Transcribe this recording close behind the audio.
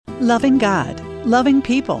Loving God, loving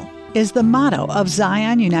people is the motto of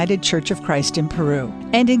Zion United Church of Christ in Peru.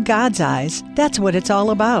 And in God's eyes, that's what it's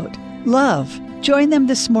all about. Love. Join them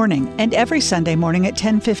this morning and every Sunday morning at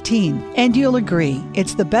 10:15, and you'll agree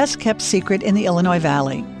it's the best-kept secret in the Illinois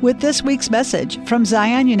Valley. With this week's message from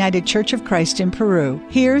Zion United Church of Christ in Peru,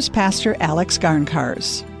 here's Pastor Alex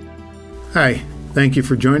Garnkars. Hi, thank you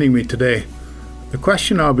for joining me today. The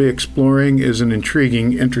question I'll be exploring is an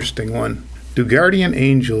intriguing, interesting one. Do guardian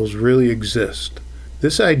angels really exist?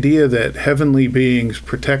 This idea that heavenly beings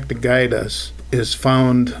protect and guide us is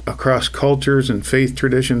found across cultures and faith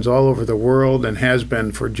traditions all over the world and has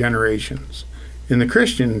been for generations. In the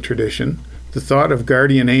Christian tradition, the thought of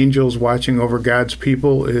guardian angels watching over God's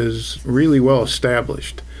people is really well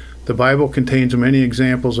established. The Bible contains many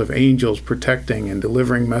examples of angels protecting and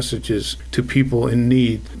delivering messages to people in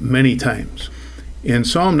need many times. In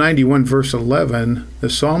Psalm 91, verse 11, the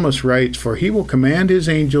psalmist writes, "For he will command his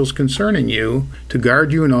angels concerning you to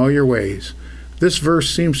guard you in all your ways." This verse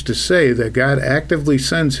seems to say that God actively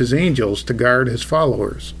sends his angels to guard his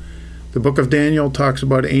followers. The book of Daniel talks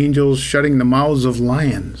about angels shutting the mouths of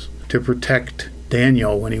lions to protect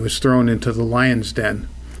Daniel when he was thrown into the lion's den.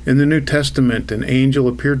 In the New Testament, an angel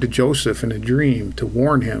appeared to Joseph in a dream to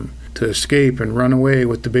warn him to escape and run away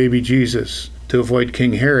with the baby Jesus, to avoid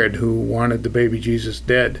King Herod, who wanted the baby Jesus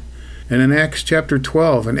dead. And in Acts chapter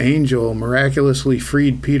 12, an angel miraculously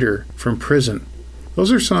freed Peter from prison.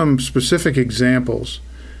 Those are some specific examples.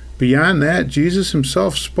 Beyond that, Jesus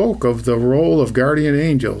himself spoke of the role of guardian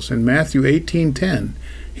angels. In Matthew 18:10,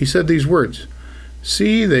 he said these words,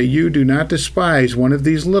 "See that you do not despise one of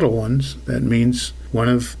these little ones," that means one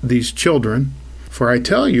of these children, "for I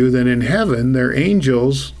tell you that in heaven their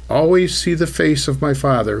angels always see the face of my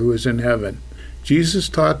Father who is in heaven." Jesus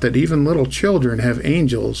taught that even little children have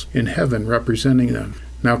angels in heaven representing them.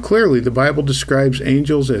 Now clearly the Bible describes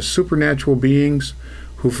angels as supernatural beings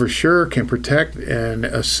who for sure can protect and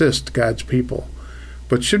assist God's people.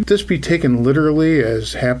 But should this be taken literally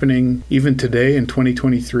as happening even today in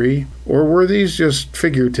 2023? Or were these just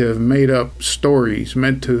figurative, made-up stories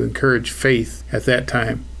meant to encourage faith at that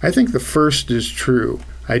time? I think the first is true.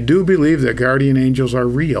 I do believe that guardian angels are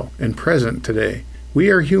real and present today. We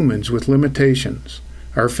are humans with limitations.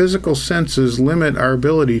 Our physical senses limit our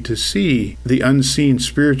ability to see the unseen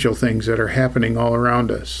spiritual things that are happening all around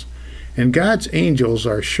us. And God's angels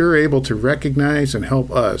are sure able to recognize and help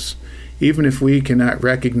us, even if we cannot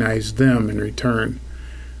recognize them in return.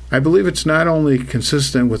 I believe it's not only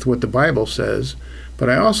consistent with what the Bible says, but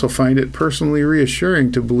I also find it personally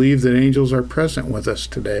reassuring to believe that angels are present with us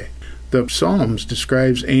today. The Psalms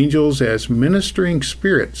describes angels as ministering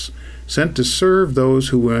spirits sent to serve those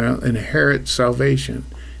who will inherit salvation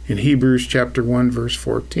in Hebrews chapter 1, verse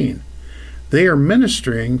 14. They are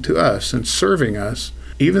ministering to us and serving us,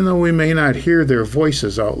 even though we may not hear their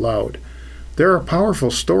voices out loud. There are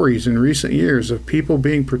powerful stories in recent years of people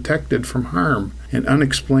being protected from harm in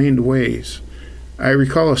unexplained ways. I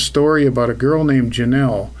recall a story about a girl named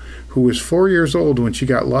Janelle who was 4 years old when she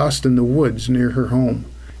got lost in the woods near her home.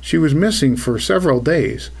 She was missing for several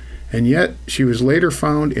days, and yet she was later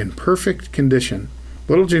found in perfect condition.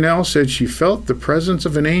 Little Janelle said she felt the presence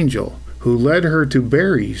of an angel who led her to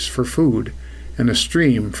berries for food and a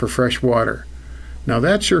stream for fresh water. Now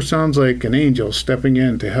that sure sounds like an angel stepping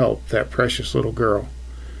in to help that precious little girl.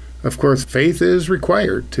 Of course, faith is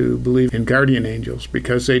required to believe in guardian angels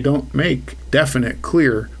because they don't make definite,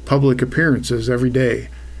 clear public appearances every day.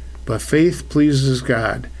 But faith pleases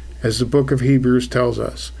God, as the book of Hebrews tells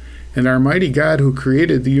us. And our mighty God who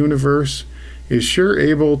created the universe is sure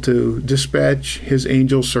able to dispatch his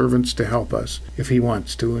angel servants to help us if he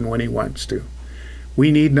wants to and when he wants to.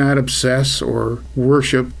 We need not obsess or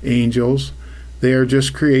worship angels. They are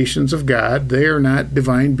just creations of God. They are not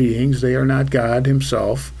divine beings. They are not God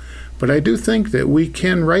himself. But I do think that we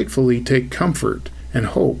can rightfully take comfort and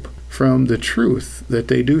hope from the truth that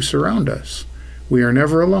they do surround us. We are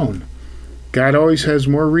never alone. God always has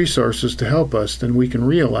more resources to help us than we can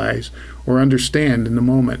realize or understand in the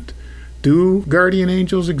moment. Do guardian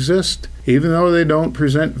angels exist? Even though they don't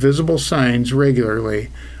present visible signs regularly,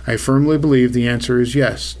 I firmly believe the answer is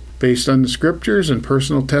yes. Based on the scriptures and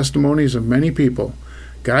personal testimonies of many people,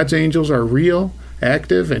 God's angels are real,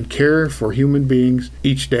 active, and care for human beings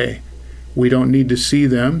each day. We don't need to see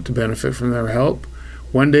them to benefit from their help.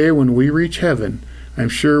 One day when we reach heaven, I'm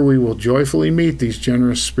sure we will joyfully meet these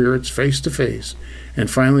generous spirits face to face and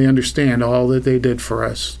finally understand all that they did for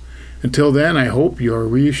us. Until then, I hope you are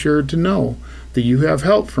reassured to know that you have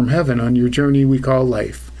help from heaven on your journey we call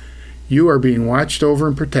life. You are being watched over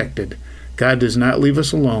and protected. God does not leave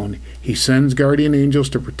us alone. He sends guardian angels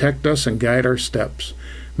to protect us and guide our steps.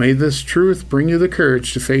 May this truth bring you the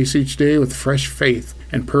courage to face each day with fresh faith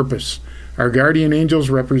and purpose. Our guardian angels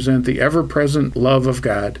represent the ever-present love of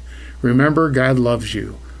God. Remember, God loves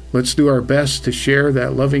you. Let's do our best to share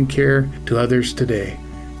that loving care to others today.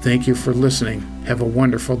 Thank you for listening. Have a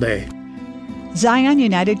wonderful day. Zion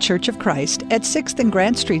United Church of Christ at 6th and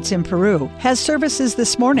Grant Streets in Peru has services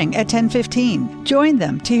this morning at 10:15. Join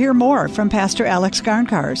them to hear more from Pastor Alex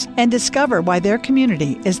Garncars and discover why their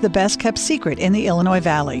community is the best kept secret in the Illinois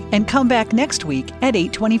Valley. And come back next week at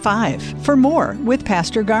 8:25 for more with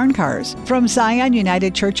Pastor Garncars from Zion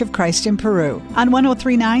United Church of Christ in Peru on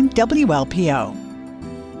 103.9 WLPO.